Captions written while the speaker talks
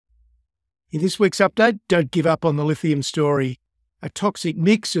In this week's update, don't give up on the lithium story. A toxic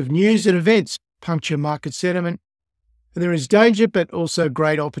mix of news and events puncture market sentiment. And there is danger, but also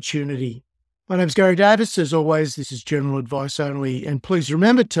great opportunity. My name's Gary Davis. As always, this is general advice only. And please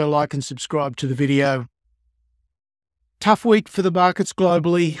remember to like and subscribe to the video. Tough week for the markets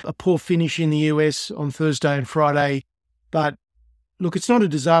globally. A poor finish in the US on Thursday and Friday. But look, it's not a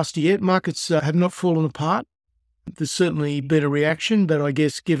disaster yet. Markets have not fallen apart. There's certainly been a reaction, but I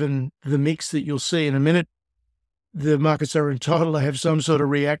guess given the mix that you'll see in a minute, the markets are entitled to have some sort of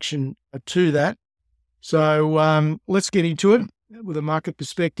reaction to that. So let's get into it with a market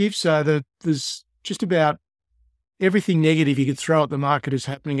perspective. So there's just about everything negative you could throw at the market is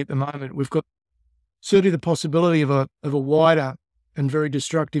happening at the moment. We've got certainly the possibility of a wider and very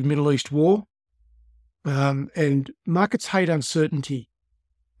destructive Middle East war. And markets hate uncertainty.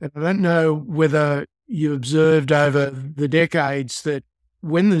 And I don't know whether you observed over the decades that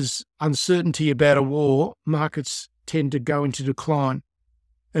when there's uncertainty about a war, markets tend to go into decline.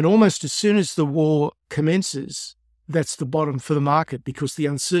 And almost as soon as the war commences, that's the bottom for the market because the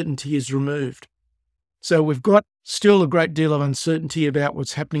uncertainty is removed. So we've got still a great deal of uncertainty about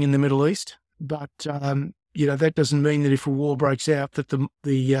what's happening in the Middle East, but that doesn't mean that if a war breaks out that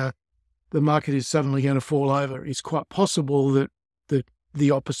the market is suddenly going to fall over. It's quite possible that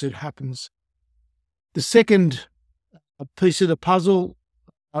the opposite happens. The second piece of the puzzle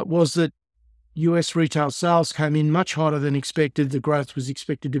was that US retail sales came in much hotter than expected. The growth was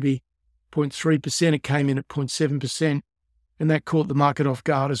expected to be 0.3%. It came in at 0.7%, and that caught the market off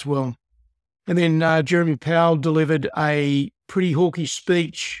guard as well. And then Jeremy Powell delivered a pretty hawkish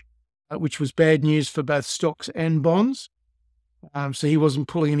speech, which was bad news for both stocks and bonds. So he wasn't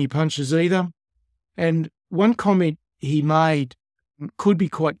pulling any punches either. And one comment he made could be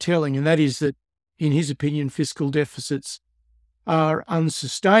quite telling, and that is that, in his opinion, fiscal deficits are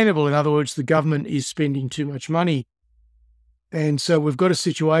unsustainable. In other words, the government is spending too much money. And so we've got a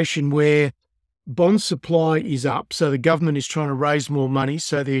situation where bond supply is up. So the government is trying to raise more money.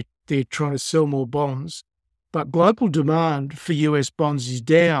 So they're trying to sell more bonds. But global demand for US bonds is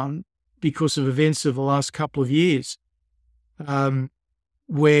down because of events of the last couple of years,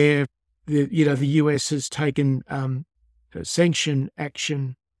 where the US has taken sanction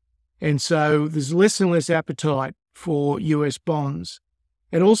action. And so there's less and less appetite for US bonds.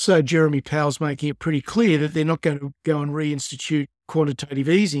 And also Jeremy Powell's making it pretty clear that they're not going to go and reinstitute quantitative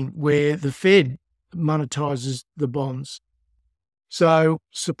easing where the Fed monetizes the bonds. So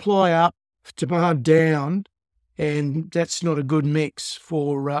supply up, demand down, and that's not a good mix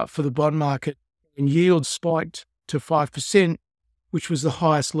for the bond market. And yields spiked to 5%, which was the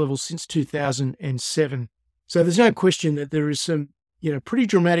highest level since 2007. So there's no question that there is some pretty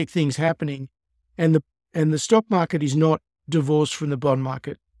dramatic things happening, and the stock market is not divorced from the bond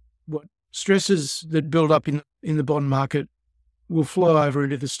market. What stresses that build up in the bond market will flow over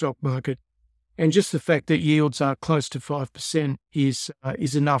into the stock market, and just the fact that yields are close to 5%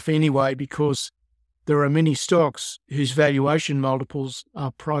 is enough anyway, because there are many stocks whose valuation multiples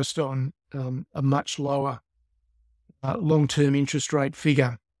are priced on a much lower long-term interest rate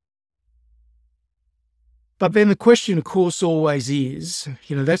figure. But then the question, of course, always is,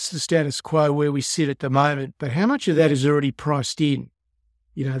 that's the status quo where we sit at the moment, but how much of that is already priced in?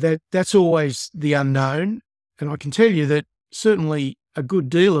 That's always the unknown. And I can tell you that certainly a good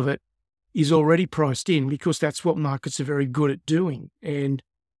deal of it is already priced in because that's what markets are very good at doing. And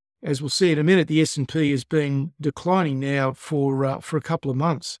as we'll see in a minute, the S&P has been declining now for a couple of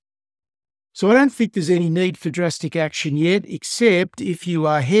months. So I don't think there's any need for drastic action yet, except if you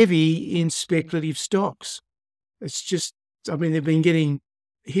are heavy in speculative stocks. It's just, they've been getting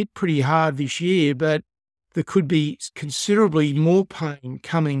hit pretty hard this year, but there could be considerably more pain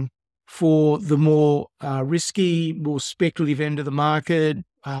coming for the more risky, more speculative end of the market,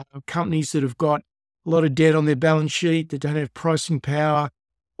 companies that have got a lot of debt on their balance sheet, that don't have pricing power,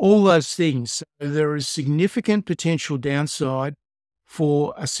 all those things. So there is significant potential downside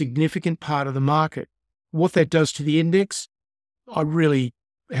for a significant part of the market. What that does to the index, I really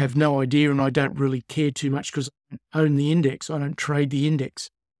have no idea, and I don't really care too much because I don't own the index. I don't trade the index.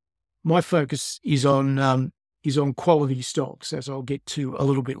 My focus is on quality stocks, as I'll get to a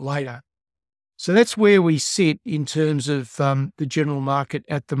little bit later. So that's where we sit in terms of the general market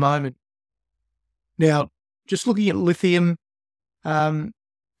at the moment. Now, just looking at lithium,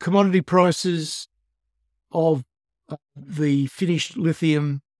 commodity prices of the finished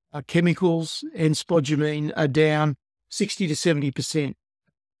lithium chemicals and spodumene are down 60 to 70%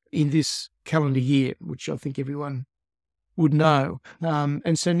 in this calendar year, which I think everyone would know.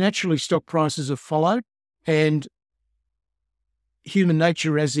 And so naturally stock prices have followed, and human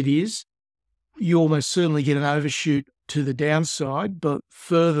nature as it is, you almost certainly get an overshoot to the downside, but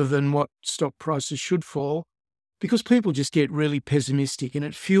further than what stock prices should fall, because people just get really pessimistic and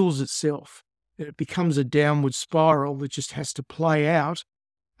it fuels itself. It becomes a downward spiral that just has to play out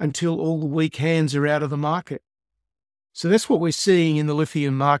until all the weak hands are out of the market. So that's what we're seeing in the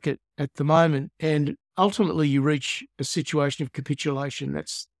lithium market at the moment. And ultimately you reach a situation of capitulation.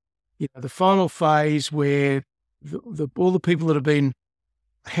 That's the final phase where all the people that have been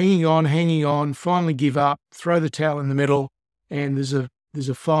hanging on, finally give up, throw the towel in the middle, and there's a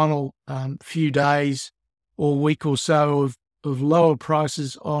final few days or week or so of lower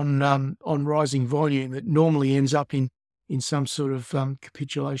prices on rising volume that normally ends up in some sort of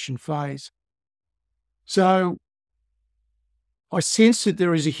capitulation phase. So I sense that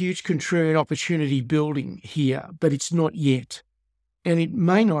there is a huge contrarian opportunity building here, but it's not yet, and it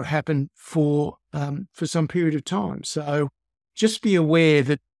may not happen for some period of time. So just be aware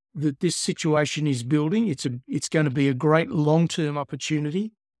that this situation is building. It's going to be a great long-term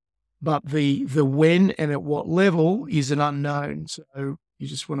opportunity, but the when and at what level is an unknown. So you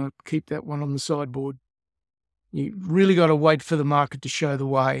just want to keep that one on the sideboard. You really got to wait for the market to show the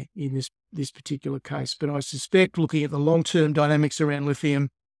way in this particular case. But I suspect, looking at the long-term dynamics around lithium,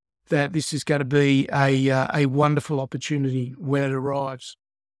 that this is going to be a wonderful opportunity when it arrives.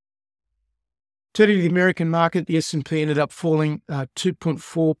 Turning to the American market, the S&P ended up falling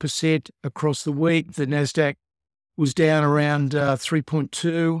 2.4% across the week. The NASDAQ was down around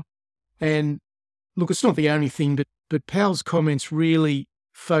 3.2%. And look, it's not the only thing, but Powell's comments really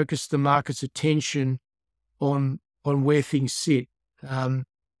focused the market's attention on where things sit.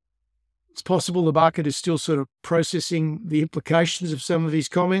 It's possible the market is still sort of processing the implications of some of these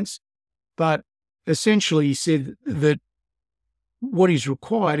comments, but essentially he said that what is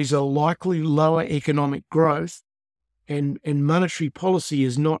required is a likely lower economic growth, and monetary policy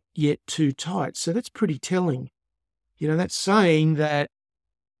is not yet too tight. So that's pretty telling. That's saying that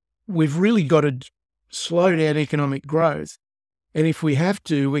we've really got to slow down economic growth, and if we have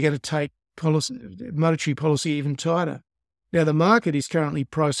to, we're going to take monetary policy even tighter. Now, the market is currently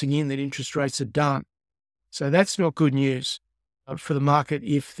pricing in that interest rates are done. So that's not good news for the market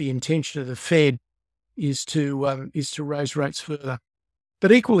if the intention of the Fed is to raise rates further.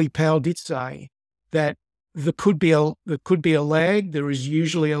 But equally, Powell did say that there could be a lag. There is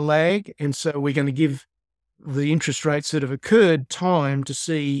usually a lag, and so we're going to give the interest rates that have occurred time to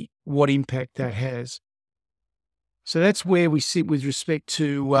see what impact that has. So that's where we sit with respect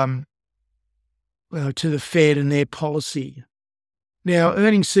to the Fed and their policy. Now,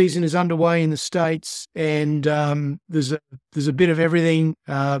 earnings season is underway in the States, and there's a bit of everything.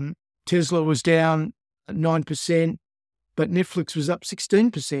 Tesla was down 9%, but Netflix was up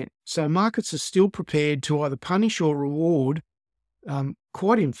 16%. So markets are still prepared to either punish or reward,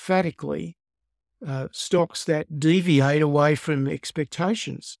 quite emphatically, stocks that deviate away from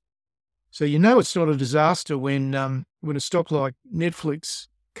expectations. So it's not a disaster when a stock like Netflix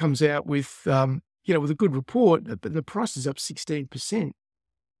comes out with with a good report, but the price is up 16%.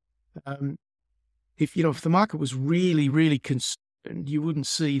 If the market was really, really concerned, you wouldn't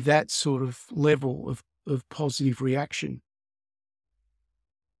see that sort of level of positive reaction.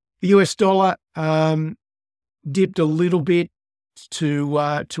 The US dollar dipped a little bit to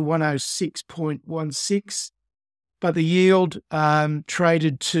 106.16, but the yield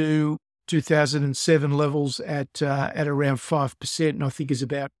traded to 2007 levels at around 5%, and I think is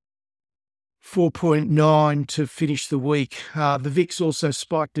about 4.9 to finish the week. The VIX also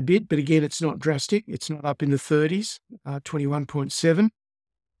spiked a bit, but again, it's not drastic. It's not up in the 30s, 21.7.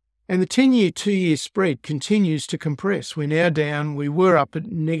 And the 10-year, 2-year spread continues to compress. We're now down. We were up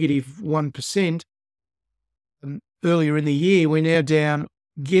at negative 1% earlier in the year. We're now down,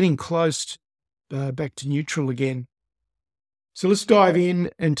 getting close back to neutral again. So let's dive in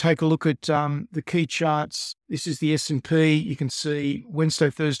and take a look at the key charts. This is the S&P. You can see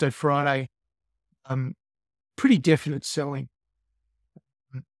Wednesday, Thursday, Friday, pretty definite selling.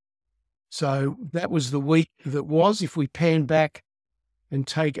 So that was the week that was. If we pan back and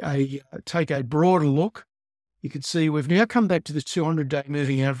take a broader look, you can see we've now come back to the 200-day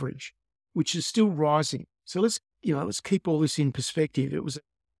moving average, which is still rising. So let's keep all this in perspective. It was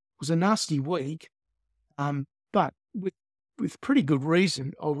a nasty week, but with pretty good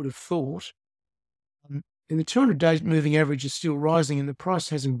reason, I would have thought. And the 200-day moving average is still rising, and the price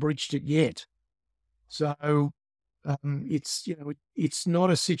hasn't breached it yet. So it's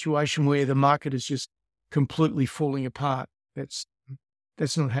not a situation where the market is just completely falling apart. That's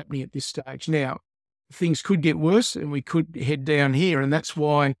not happening at this stage. Now, things could get worse, and we could head down here, and that's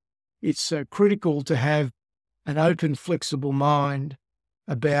why it's so critical to have an open, flexible mind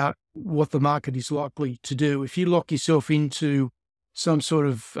about what the market is likely to do. If you lock yourself into some sort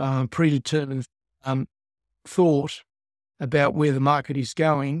of predetermined thought about where the market is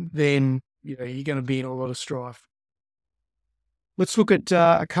going, then you're going to be in a lot of strife. Let's look at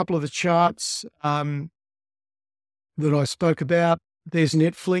a couple of the charts that I spoke about. There's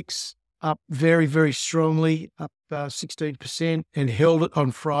Netflix up very, very strongly, up 16%, and held it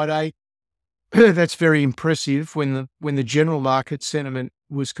on Friday. That's very impressive when the general market sentiment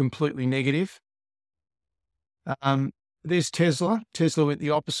was completely negative. There's Tesla. Tesla went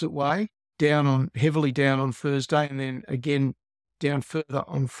the opposite way, heavily down on Thursday, and then again down further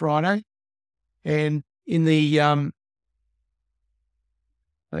on Friday. And in the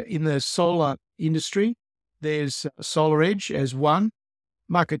solar industry, there's SolarEdge as one.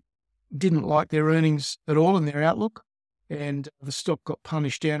 Market didn't like their earnings at all in their outlook, and the stock got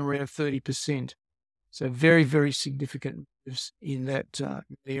punished down around 30%. So very, very significant moves in that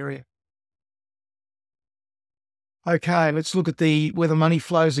area. Okay, let's look at where the money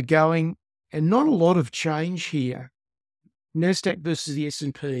flows are going, and not a lot of change here. NASDAQ versus the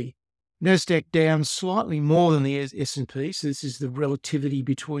S&P. NASDAQ down slightly more than the S&P, so this is the relativity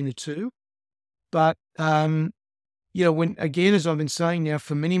between the two. But, when again, as I've been saying now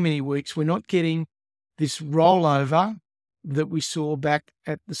for many, many weeks, we're not getting this rollover that we saw back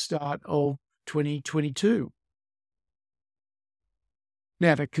at the start of 2022.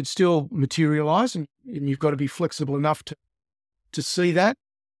 Now, that could still materialize, and you've got to be flexible enough to see that,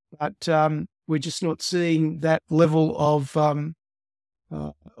 but we're just not seeing that level of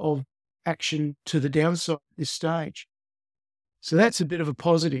action to the downside at this stage. So that's a bit of a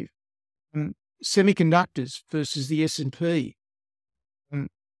positive. Semiconductors versus the S&P.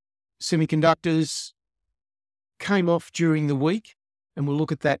 Semiconductors came off during the week, and we'll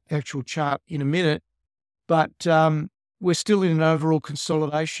look at that actual chart in a minute, but we're still in an overall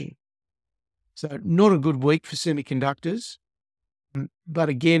consolidation. So not a good week for semiconductors, but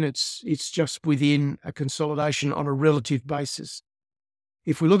again, it's just within a consolidation on a relative basis.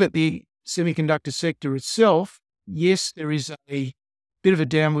 If we look at the semiconductor sector itself, yes, there is a bit of a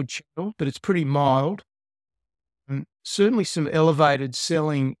downward channel, but it's pretty mild. Certainly some elevated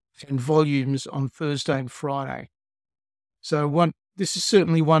selling and volumes on Thursday and Friday. So this is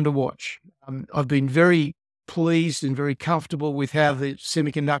certainly one to watch. I've been very pleased and very comfortable with how the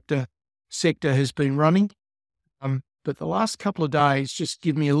semiconductor sector has been running. But the last couple of days just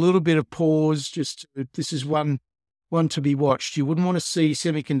give me a little bit of pause. This is one to be watched. You wouldn't want to see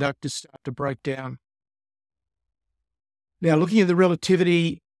semiconductors start to break down. Now, looking at the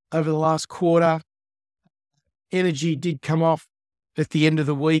relativity over the last quarter, energy did come off at the end of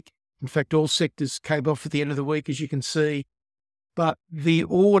the week. In fact, all sectors came off at the end of the week, as you can see. But the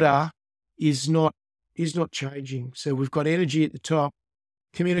order is not changing. So we've got energy at the top,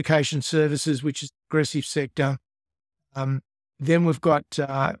 communication services, which is the aggressive sector. Then we've got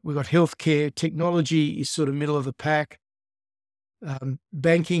healthcare. Technology is sort of middle of the pack.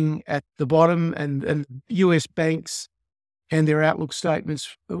 Banking at the bottom, and US banks and their outlook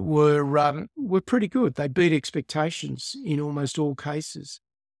statements were pretty good. They beat expectations in almost all cases.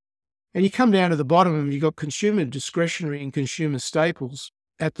 And you come down to the bottom, and you've got consumer discretionary and consumer staples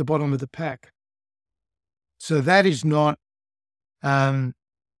at the bottom of the pack. So that is not a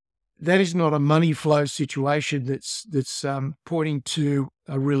money flow situation that's pointing to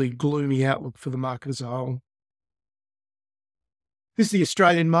a really gloomy outlook for the market as a whole. This is the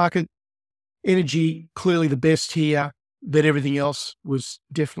Australian market. Energy clearly the best here, but everything else was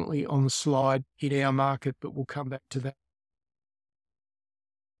definitely on the slide in our market, but we'll come back to that.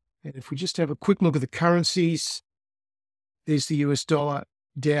 And if we just have a quick look at the currencies, there's the US dollar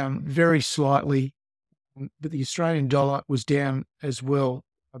down very slightly, but the Australian dollar was down as well.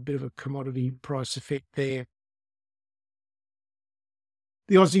 A bit of a commodity price effect there.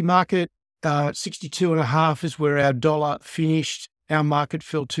 The Aussie market, 62.5 is where our dollar finished. Our market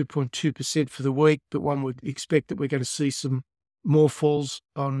fell 2.2% for the week, but one would expect that we're going to see some more falls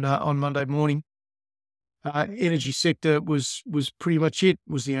on Monday morning. Energy sector was pretty much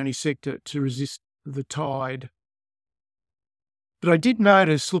was the only sector to resist the tide. But I did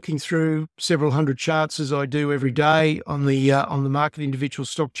notice, looking through several hundred charts as I do every day on the market individual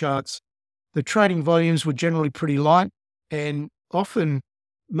stock charts, the trading volumes were generally pretty light, and often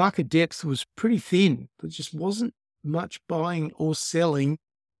market depth was pretty thin. There just wasn't much buying or selling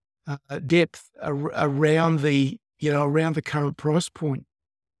depth around the current price point.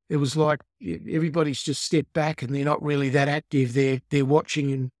 It was like everybody's just stepped back and they're not really that active. They're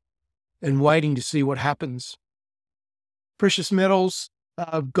watching and waiting to see what happens. Precious metals,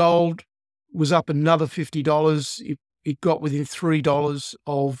 gold was up another $50. it got within $3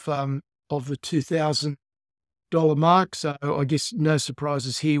 of the $2,000 mark. So I guess no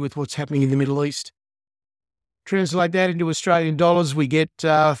surprises here with what's happening in the Middle East. Translate that into Australian dollars, we get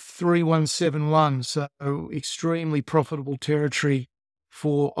 3171. So extremely profitable territory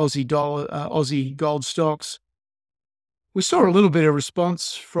for Aussie gold stocks. We saw a little bit of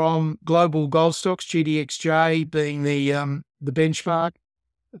response from global gold stocks, GDXJ being the benchmark.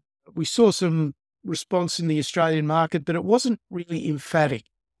 We saw some response in the Australian market, but it wasn't really emphatic.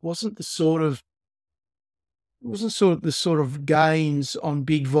 It wasn't the sort of gains on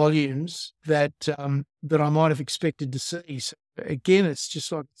big volumes that I might have expected to see. So again, it's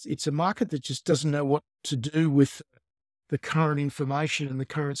just like it's a market that just doesn't know what to do with the current information and the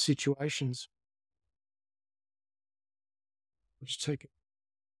current situations. I'll just take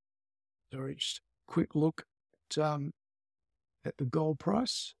just a quick look at the gold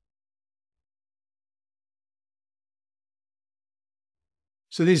price.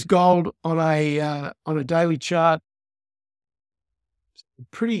 So there's gold on a daily chart.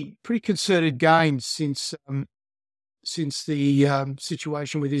 Pretty concerted gains since the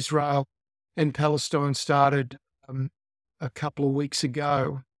situation with Israel and Palestine started a couple of weeks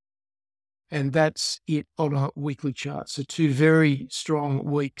ago, and that's it on a weekly chart. So 2 very strong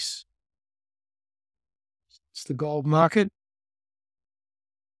weeks. It's the gold market.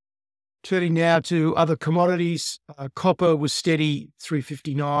 Turning now to other commodities, copper was steady,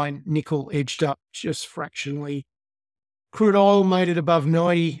 359. Nickel edged up just fractionally. Crude oil made it above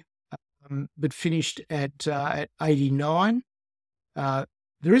 90, but finished at 89. There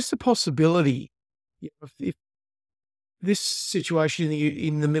is the possibility, if this situation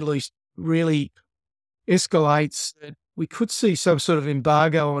in the Middle East really escalates, that we could see some sort of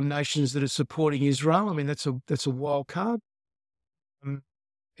embargo on nations that are supporting Israel. I mean, that's a wild card. And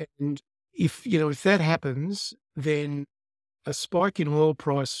if that happens, then a spike in oil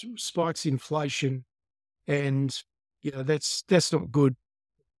price spikes inflation, and that's not good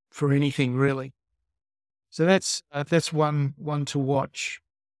for anything really. So that's one to watch.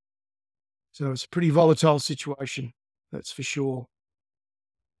 So it's a pretty volatile situation, that's for sure.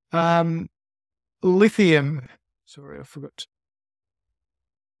 Lithium. Sorry, I forgot to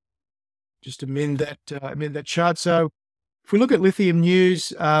just amend that chart. So if we look at lithium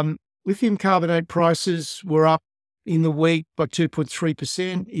news, lithium carbonate prices were up in the week by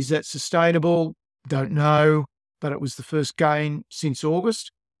 2.3%. Is that sustainable? Don't know, but it was the first gain since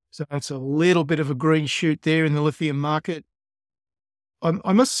August. So that's a little bit of a green shoot there in the lithium market.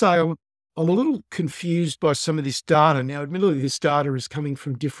 I must say I'm a little confused by some of this data. Now, admittedly, this data is coming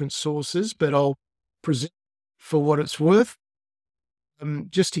from different sources, but I'll present for what it's worth,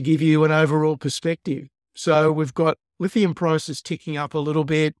 just to give you an overall perspective. So we've got lithium prices ticking up a little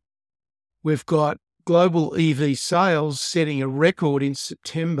bit. We've got global EV sales setting a record in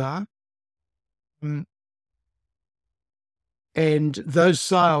September. And those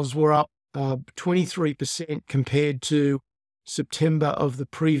sales were up 23% compared to September of the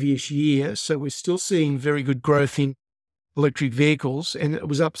previous year. So we're still seeing very good growth in electric vehicles, and it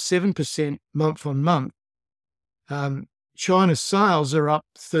was up 7% month on month. China's sales are up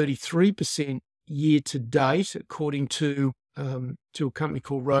 33% year to date, according to a company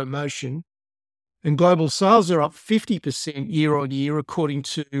called Row Motion. And global sales are up 50% year on year, according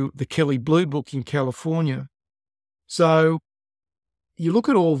to the Kelley Blue Book in California. So you look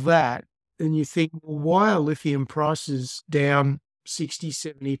at all that and you think, well, why are lithium prices down 60,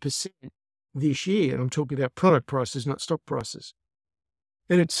 70% this year? And I'm talking about product prices, not stock prices.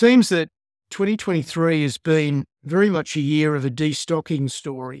 And it seems that 2023 has been very much a year of a destocking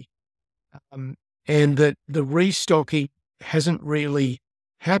story, and that the restocking hasn't really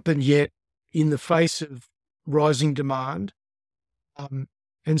happened yet in the face of rising demand.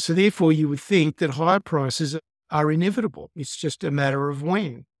 And so therefore you would think that higher prices are inevitable. It's just a matter of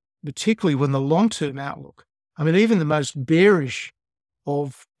when, particularly when the long-term outlook, I mean, even the most bearish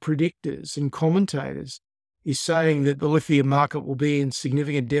of predictors and commentators is saying that the lithium market will be in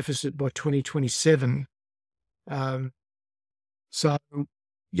significant deficit by 2027. So,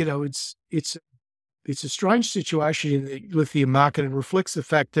 it's a strange situation in the lithium market, and reflects the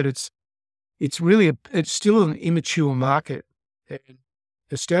fact that it's still an immature market, and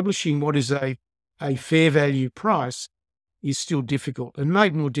establishing what is a fair value price is still difficult, and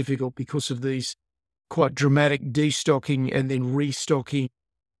made more difficult because of these quite dramatic destocking and then restocking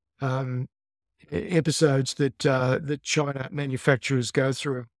episodes that China manufacturers go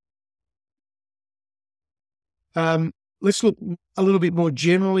through. Let's look a little bit more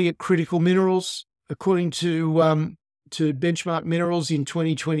generally at critical minerals. According to to Benchmark Minerals in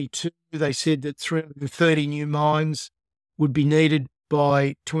 2022. They said that 330 new mines would be needed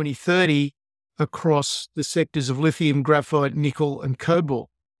by 2030 across the sectors of lithium, graphite, nickel, and cobalt.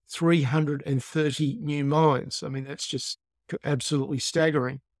 330 new mines. I mean, that's just absolutely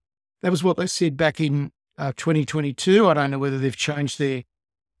staggering. That was what they said back in 2022. I don't know whether they've changed their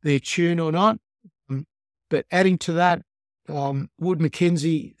tune or not. But adding to that, Wood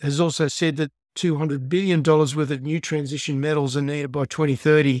Mackenzie has also said that $200 billion worth of new transition metals are needed by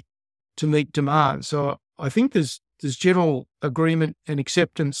 2030 to meet demand. So I think there's general agreement and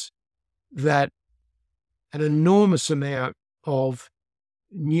acceptance that an enormous amount of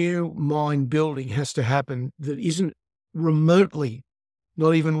new mine building has to happen that isn't remotely,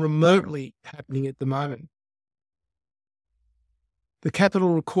 not even remotely happening at the moment. The capital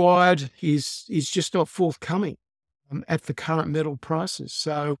required is just not forthcoming at the current metal prices.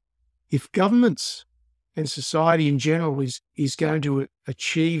 So if governments and society in general is going to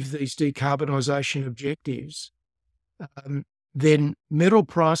achieve these decarbonisation objectives, then metal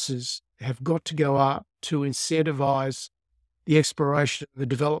prices have got to go up to incentivise the exploration and the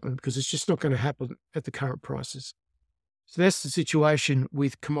development, because it's just not going to happen at the current prices. So that's the situation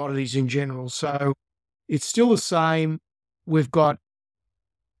with commodities in general. So it's still the same. We've got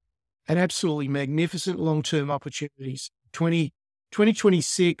an absolutely magnificent long-term opportunities.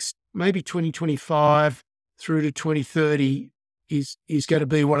 2026, maybe 2025 through to 2030 is going to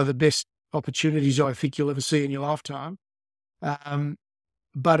be one of the best opportunities I think you'll ever see in your lifetime.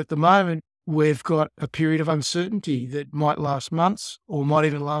 But at the moment, we've got a period of uncertainty that might last months or might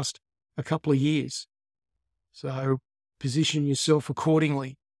even last a couple of years. So position yourself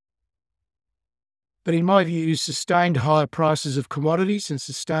accordingly. But in my view, sustained higher prices of commodities and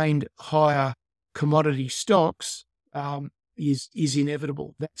sustained higher commodity stocks is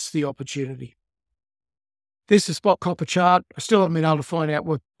inevitable. That's the opportunity. There's the spot copper chart. I still haven't been able to find out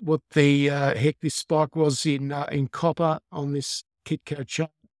what the heck this spike was in copper on this Kitco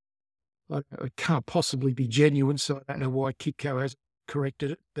chart. It can't possibly be genuine, so I don't know why Kitco hasn't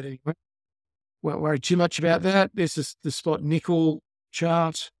corrected it. But anyway, won't worry too much about that. There's the spot nickel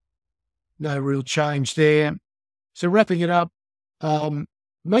chart. No real change there. So wrapping it up,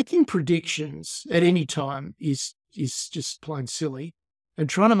 making predictions at any time is just plain silly, and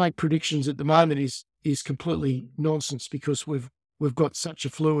trying to make predictions at the moment is completely nonsense, because we've got such a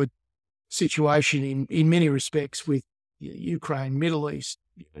fluid situation in many respects with Ukraine, Middle East,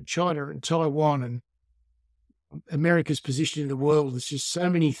 China and Taiwan, and America's position in the world. There's just so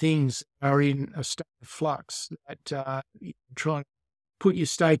many things are in a state of flux that trying to put your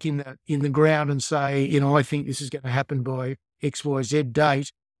stake in the ground and say, I think this is going to happen by X, Y, Z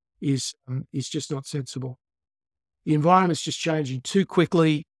date is just not sensible. The environment's just changing too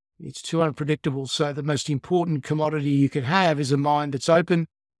quickly. It's too unpredictable. So the most important commodity you can have is a mine that's open,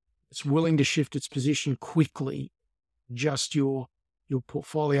 it's willing to shift its position quickly, just your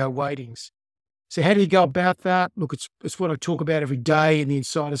portfolio weightings. So how do you go about that? Look, it's what I talk about every day in the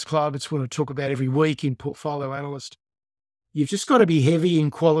Insiders Club. It's what I talk about every week in Portfolio Analyst. You've just got to be heavy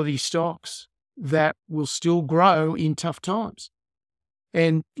in quality stocks that will still grow in tough times.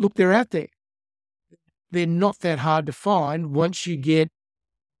 And look, they're out there. They're not that hard to find once you get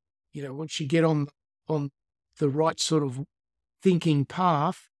on the right sort of thinking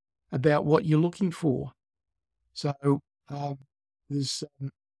path about what you're looking for. So there's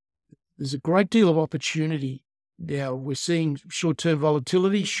a great deal of opportunity. Now, we're seeing short-term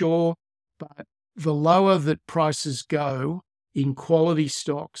volatility, sure, but the lower that prices go in quality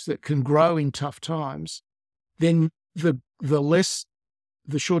stocks that can grow in tough times, then the less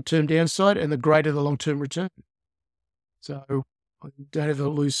the short-term downside and the greater the long-term return. So I don't ever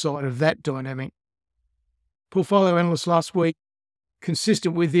lose sight of that dynamic. Portfolio Analyst last week,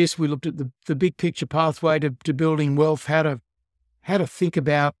 consistent with this, we looked at the big picture pathway to building wealth, how to think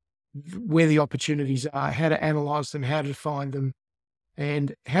about where the opportunities are, how to analyze them, how to find them,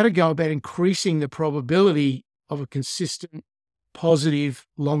 and how to go about increasing the probability of a consistent, positive,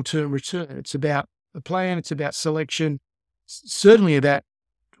 long-term return. It's about a plan, it's about selection, it's certainly about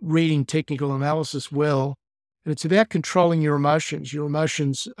reading technical analysis well, and it's about controlling your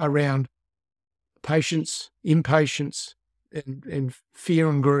emotions around patience, impatience, and fear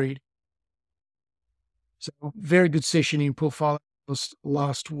and greed. So very good session in Portfolio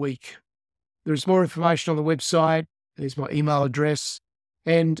last week. There's more information on the website. There's my email address,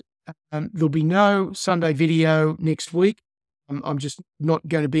 and there'll be no Sunday video next week. I'm just not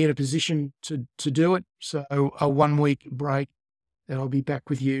going to be in a position to do it. So a 1 week break, and I'll be back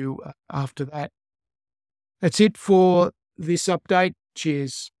with you after that. That's it for this update.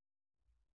 Cheers.